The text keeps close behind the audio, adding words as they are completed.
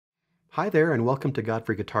Hi there and welcome to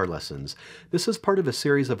Godfrey Guitar Lessons. This is part of a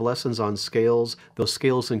series of lessons on scales. Those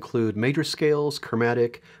scales include major scales,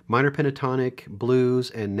 chromatic, minor pentatonic,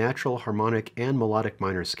 blues, and natural, harmonic, and melodic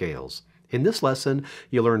minor scales. In this lesson,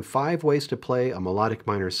 you'll learn 5 ways to play a melodic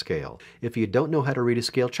minor scale. If you don't know how to read a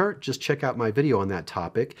scale chart, just check out my video on that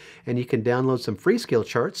topic, and you can download some free scale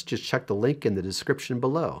charts. Just check the link in the description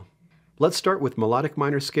below. Let's start with melodic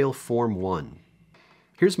minor scale form 1.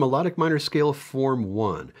 Here's melodic minor scale form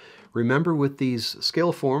 1. Remember, with these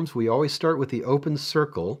scale forms, we always start with the open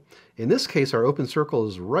circle. In this case, our open circle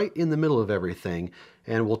is right in the middle of everything,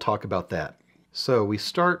 and we'll talk about that. So we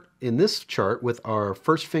start in this chart with our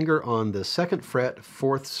first finger on the 2nd fret,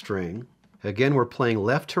 4th string. Again, we're playing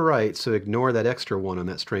left to right, so ignore that extra 1 on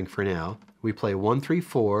that string for now. We play 1, 3,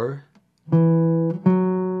 4.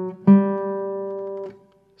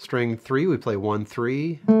 String 3, we play 1,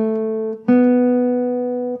 3.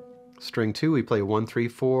 String 2, we play 1, 3,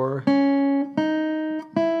 4.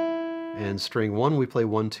 And string 1, we play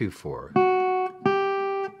 1, 2, 4.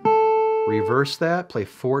 Reverse that, play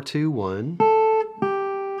 4, 2, 1.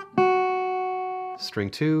 String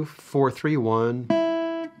 2, 4, 3, 1.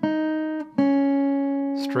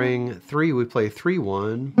 String 3, we play 3,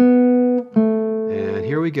 1. And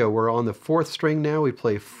here we go, we're on the 4th string now. We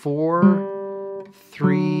play 4,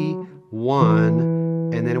 3, 1,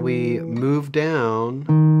 and then we move down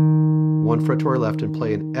 1 fret to our left and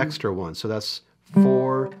play an extra 1. So that's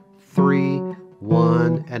 4, 3,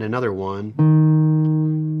 1, and another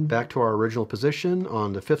 1. Back to our original position.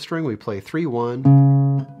 On the 5th string, we play 3, 1.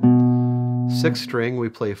 6th string, we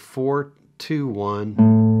play 4, 2, 1.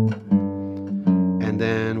 And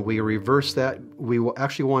then we reverse that. We will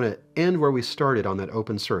actually want to end where we started on that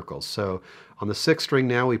open circle. So on the 6th string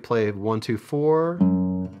now, we play 1, 2, 4.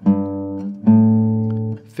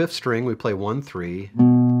 5th string, we play 1, 3.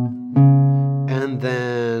 And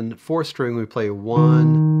then 4th string, we play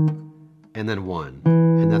 1, and then 1.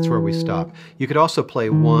 And that's where we stop. You could also play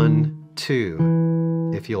 1,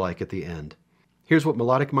 2, if you like, at the end. Here's what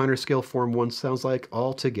melodic minor scale form 1 sounds like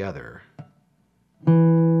all together.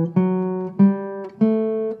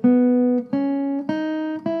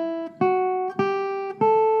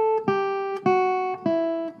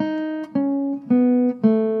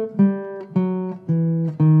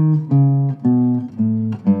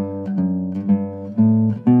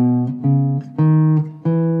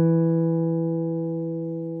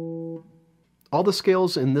 All the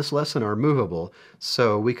scales in this lesson are movable,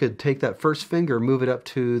 so we could take that first finger, move it up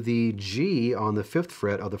to the G on the 5th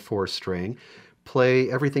fret of the 4th string, play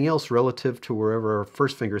everything else relative to wherever our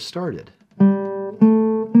first finger started.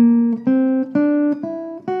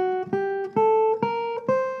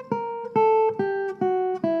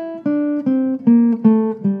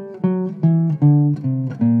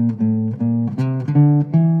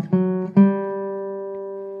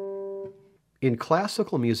 In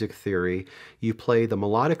classical music theory, you play the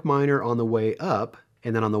melodic minor on the way up,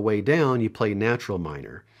 and then on the way down, you play natural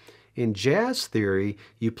minor. In jazz theory,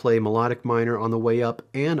 you play melodic minor on the way up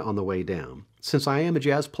and on the way down. Since I am a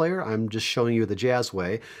jazz player, I'm just showing you the jazz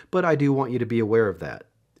way, but I do want you to be aware of that.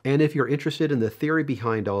 And if you're interested in the theory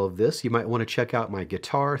behind all of this, you might want to check out my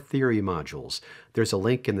guitar theory modules. There's a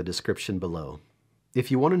link in the description below.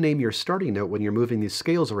 If you want to name your starting note when you're moving these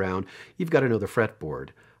scales around, you've got to know the fretboard.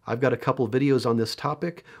 I've got a couple of videos on this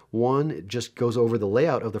topic. One just goes over the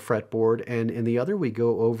layout of the fretboard, and in the other we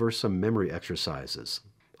go over some memory exercises.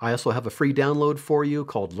 I also have a free download for you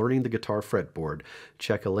called Learning the Guitar Fretboard.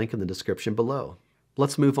 Check a link in the description below.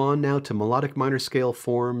 Let's move on now to melodic minor scale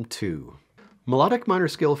form 2. Melodic minor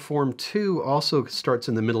scale form 2 also starts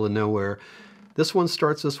in the middle of nowhere. This one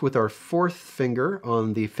starts us with our 4th finger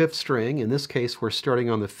on the 5th string. In this case, we're starting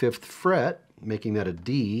on the 5th fret, making that a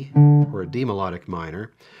D, or a D melodic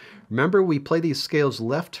minor. Remember, we play these scales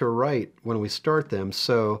left to right when we start them,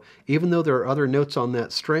 so even though there are other notes on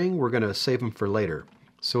that string, we're going to save them for later.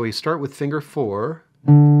 So we start with finger 4,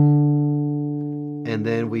 and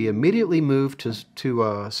then we immediately move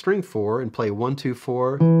to string 4 and play 1, 2,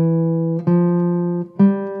 4.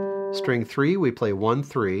 String 3, we play 1,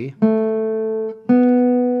 3.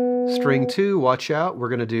 String 2, watch out, we're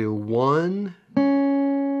going to do 1,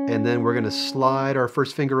 and then we're going to slide our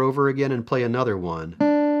first finger over again and play another 1,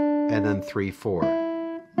 and then 3, 4.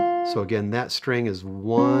 So again, that string is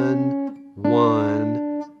 1,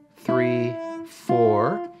 1, 3,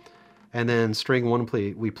 4, and then string 1,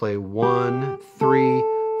 we play 1, 3,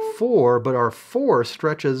 4, but our 4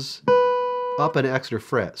 stretches up an extra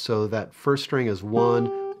fret, so that first string is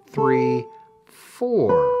 1, 3,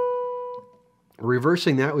 4.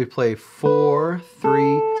 Reversing that, we play 4,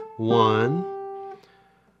 3, 1.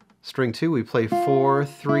 String 2, we play 4,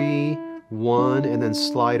 3, 1, and then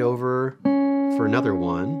slide over for another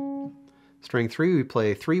 1. String 3, we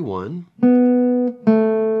play 3, 1.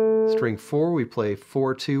 String 4, we play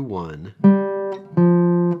 4, 2, 1.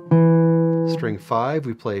 String 5,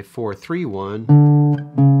 we play 4, 3, 1.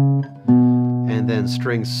 And then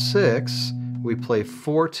string 6, we play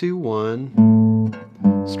 4, 2,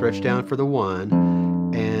 1. Stretch down for the 1.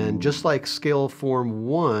 And just like scale form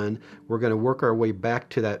 1, we're going to work our way back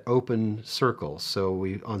to that open circle. So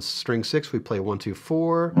on string 6, we play 1, 2,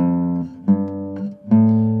 4.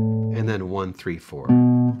 And then 1, 3, 4.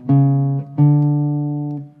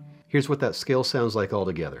 Here's what that scale sounds like all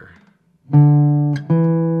together.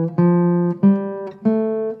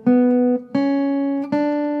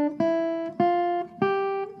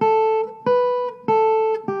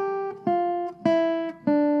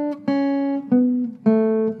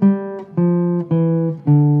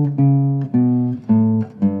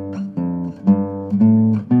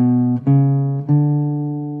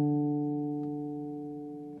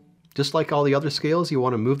 Just like all the other scales, you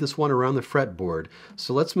want to move this one around the fretboard.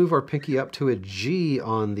 So let's move our pinky up to a G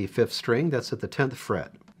on the 5th string. That's at the 10th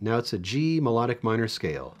fret. Now it's a G melodic minor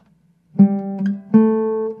scale.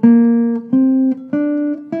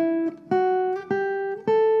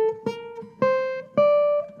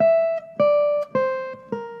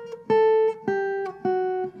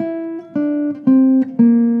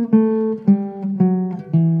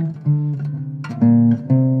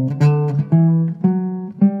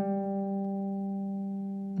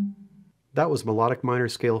 That was melodic minor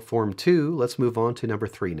scale form 2. Let's move on to number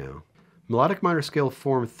 3 now. Melodic minor scale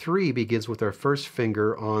form 3 begins with our first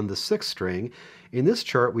finger on the 6th string. In this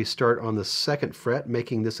chart, we start on the 2nd fret,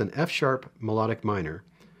 making this an F sharp melodic minor.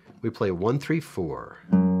 We play 1, 3, 4.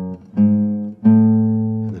 And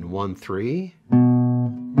then 1, 3.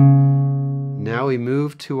 Now we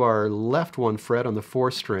move to our left 1 fret on the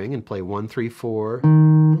 4th string and play 1, 3, 4.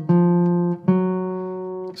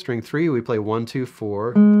 String 3, we play 1, 2,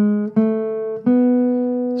 4.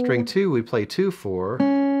 String 2, we play 2, 4.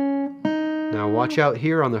 Now watch out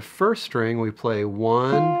here on the 1st string, we play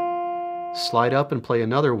 1, slide up and play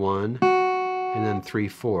another 1, and then 3,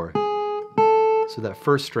 4. So that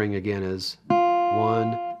 1st string again is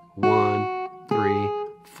 1, 1, 3,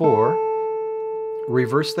 4.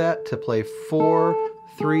 Reverse that to play 4,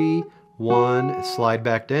 3, 1, and slide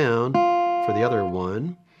back down for the other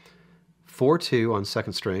 1. 4, 2 on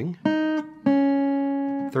 2nd string.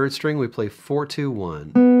 3rd string, we play 4, 2,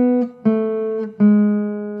 1.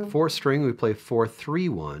 4th string, we play 4, 3,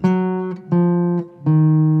 1.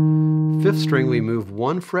 5th string, we move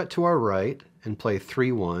 1 fret to our right and play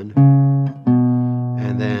 3, 1.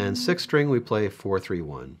 And then 6th string, we play 4, 3,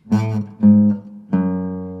 1.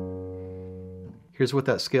 Here's what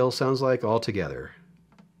that scale sounds like all together.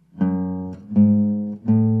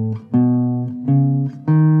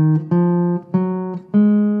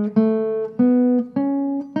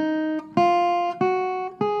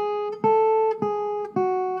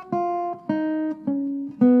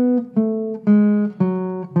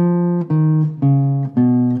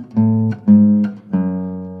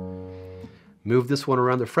 Move this one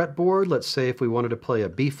around the fretboard. Let's say if we wanted to play a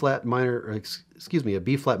B flat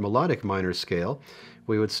melodic minor scale,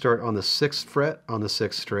 we would start on the 6th fret on the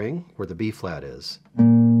 6th string where the B flat is.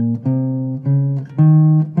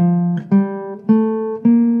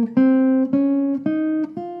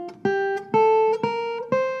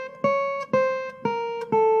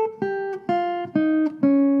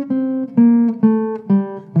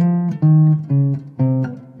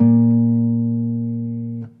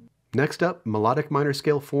 Next up, melodic minor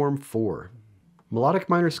scale form 4. Melodic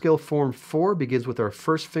minor scale form 4 begins with our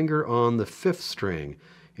first finger on the 5th string.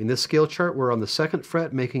 In this scale chart, we're on the 2nd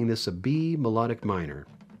fret, making this a B melodic minor.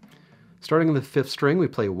 Starting on the 5th string, we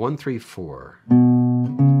play 1, 3, 4.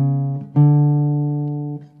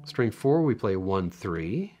 String 4, we play 1,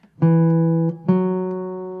 3.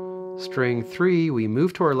 String 3, we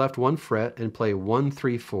move to our left 1 fret and play 1,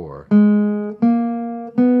 3, 4.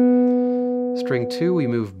 String 2, we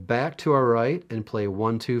move back to our right and play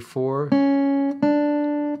 1, 2, 4. And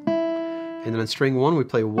then on string 1, we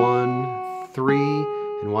play 1, 3.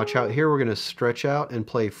 And watch out here, we're going to stretch out and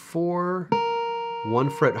play 4, 1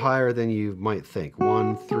 fret higher than you might think.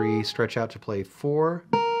 1, 3, stretch out to play 4.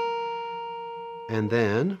 And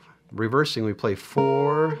then, reversing, we play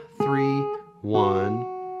 4, 3, 1.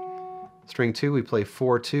 String 2, we play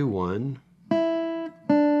 4, 2, 1.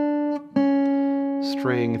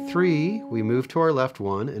 String 3, we move to our left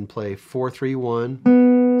 1 and play 4, 3, 1.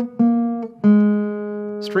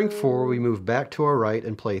 String 4, we move back to our right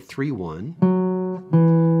and play 3, 1.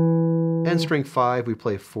 And string 5, we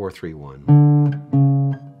play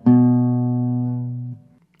 4-3-1.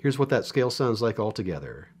 Here's what that scale sounds like all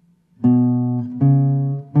together.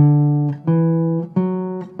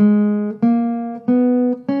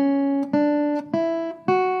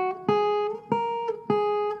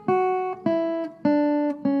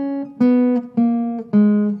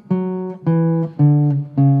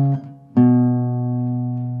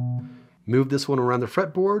 Move this one around the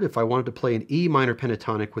fretboard. If I wanted to play an E minor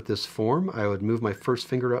pentatonic with this form, I would move my first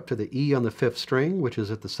finger up to the E on the 5th string, which is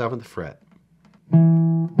at the 7th fret.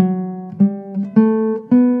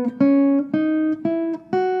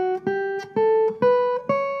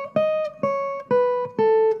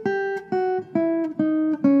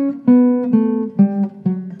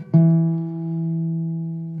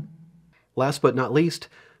 Last but not least,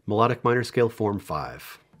 melodic minor scale form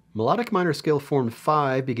 5. Melodic minor scale form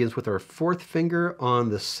 5 begins with our 4th finger on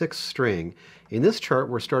the 6th string. In this chart,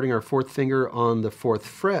 we're starting our 4th finger on the 4th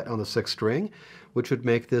fret on the 6th string, which would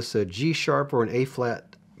make this a G sharp or an A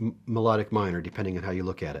flat melodic minor, depending on how you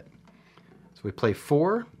look at it. So we play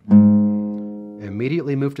 4,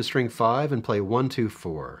 immediately move to string 5 and play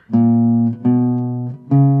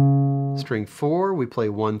 1-2-4. String 4, we play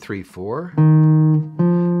 1-3-4.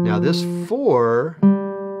 Now this 4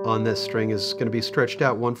 on this string is going to be stretched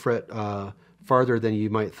out 1 fret farther than you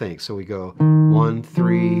might think. So we go 1,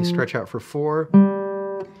 3, stretch out for 4.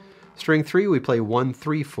 String 3, we play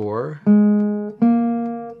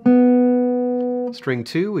 1-3-4. String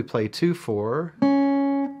 2, we play 2-4.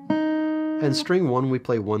 And string 1, we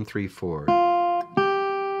play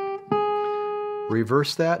 1-3-4.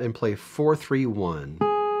 Reverse that and play 4-3-1.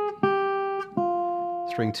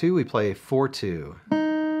 String 2, we play 4-2.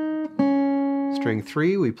 String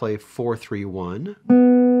 3, we play 4-3-1.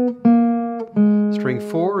 String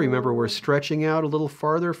 4, remember we're stretching out a little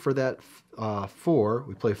farther for that 4.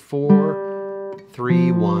 We play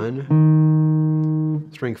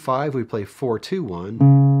 4-3-1. String 5, we play 4-2-1.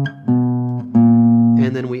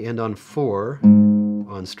 And then we end on 4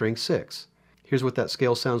 on string 6. Here's what that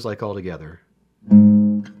scale sounds like all together.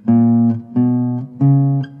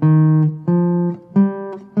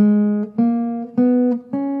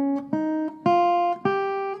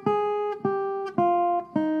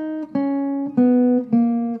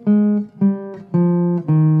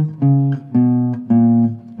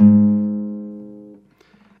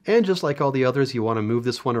 And just like all the others, you want to move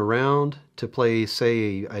this one around to play,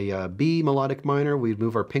 say, a B melodic minor. We'd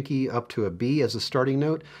move our pinky up to a B as a starting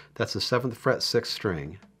note. That's the 7th fret, 6th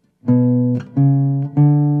string.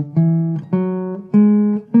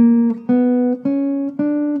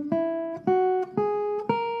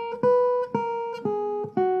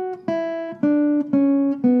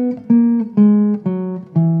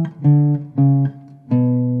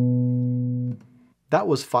 That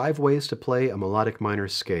was 5 ways to play a melodic minor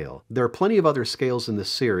scale. There are plenty of other scales in this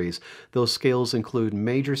series. Those scales include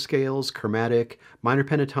major scales, chromatic, minor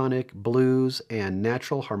pentatonic, blues, and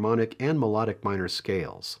natural, harmonic, and melodic minor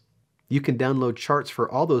scales. You can download charts for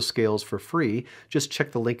all those scales for free. Just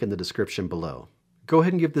check the link in the description below. Go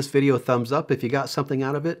ahead and give this video a thumbs up if you got something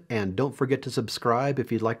out of it, and don't forget to subscribe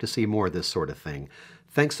if you'd like to see more of this sort of thing.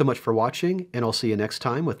 Thanks so much for watching, and I'll see you next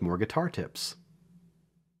time with more guitar tips.